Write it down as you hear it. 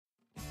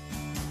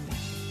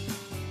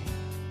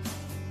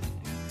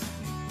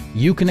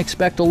You can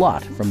expect a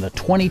lot from the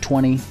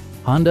 2020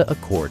 Honda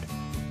Accord.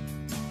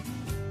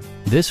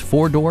 This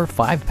four-door,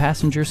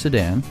 five-passenger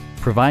sedan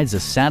provides a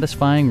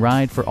satisfying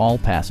ride for all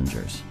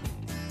passengers.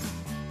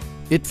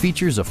 It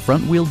features a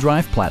front-wheel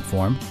drive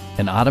platform,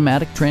 an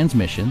automatic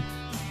transmission,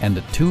 and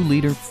a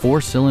 2-liter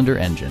four-cylinder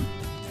engine.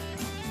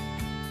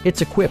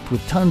 It's equipped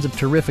with tons of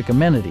terrific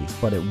amenities,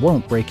 but it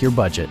won't break your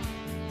budget,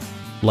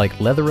 like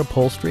leather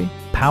upholstery,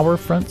 power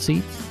front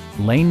seats,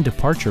 lane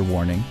departure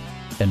warning,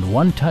 and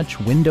one-touch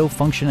window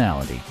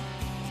functionality.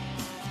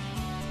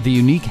 The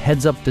unique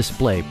heads-up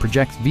display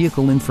projects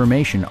vehicle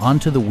information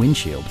onto the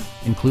windshield,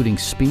 including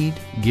speed,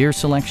 gear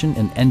selection,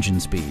 and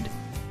engine speed.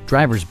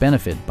 Drivers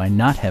benefit by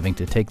not having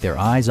to take their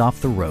eyes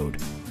off the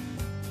road.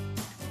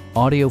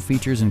 Audio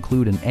features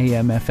include an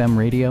AM/FM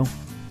radio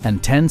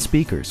and 10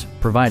 speakers,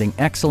 providing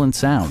excellent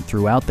sound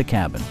throughout the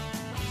cabin.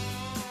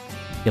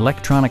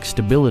 Electronic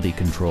stability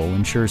control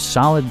ensures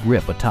solid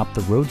grip atop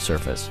the road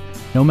surface,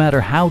 no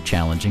matter how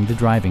challenging the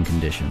driving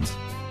conditions.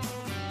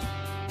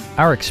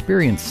 Our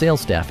experienced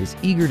sales staff is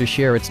eager to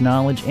share its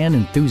knowledge and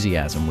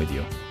enthusiasm with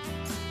you.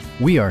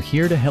 We are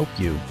here to help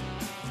you.